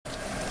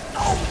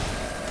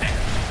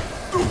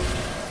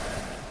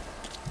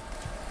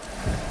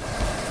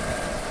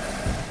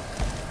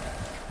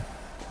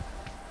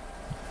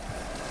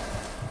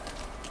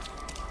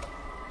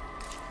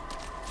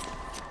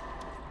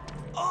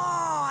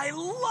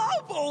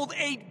love old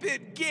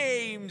 8-bit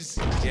games.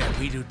 Yeah,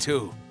 we do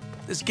too.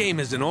 This game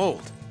isn't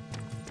old.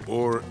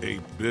 Or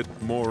 8-bit,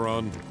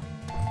 moron.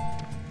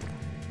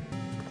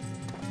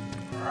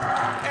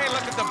 Hey,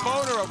 look at the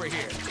boner over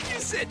here. You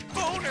said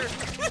boner.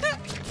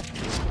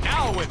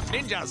 Now with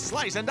Ninja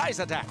Slice and Dice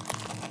Attack.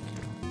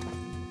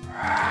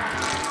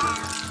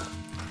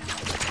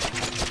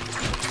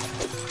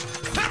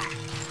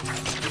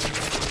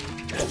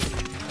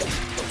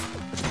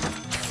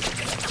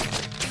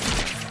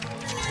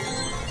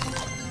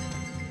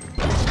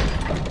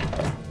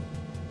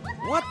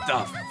 What the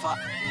fuck?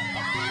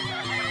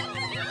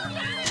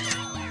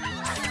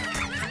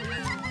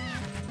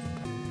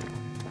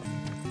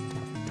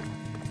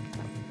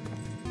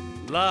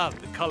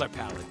 Love the color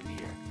palette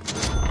here.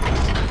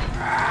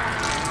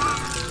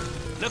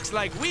 Looks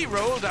like we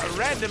rolled a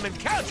random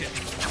encounter.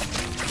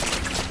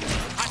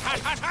 Hot, hot,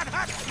 hot, hot,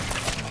 hot.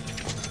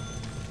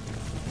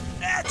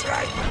 That's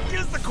right.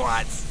 Use the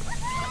quads.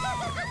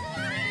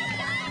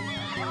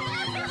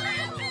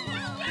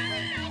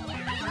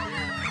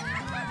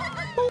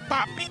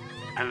 Poppy.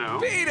 Hello?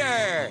 Peter!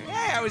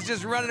 Hey, I was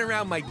just running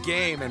around my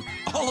game, and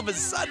all of a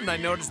sudden I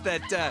noticed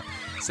that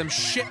some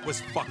shit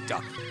was fucked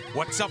up.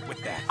 What's up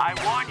with that? I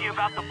warned you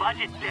about the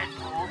budget,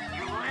 Deadpool.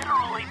 You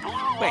literally blew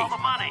all the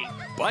money.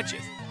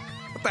 Budget?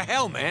 What the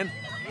hell, man?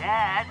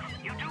 Yes,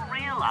 you do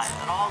realize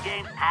that all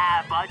games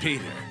have budgets.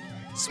 Peter,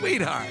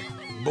 sweetheart,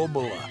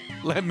 Bubula,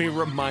 let me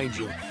remind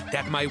you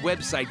that my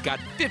website got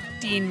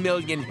 15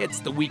 million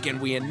hits the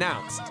weekend we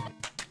announced.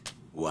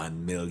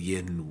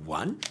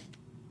 1,000,001?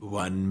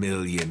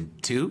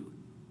 1,000,002?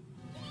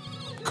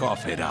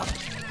 Cough it up.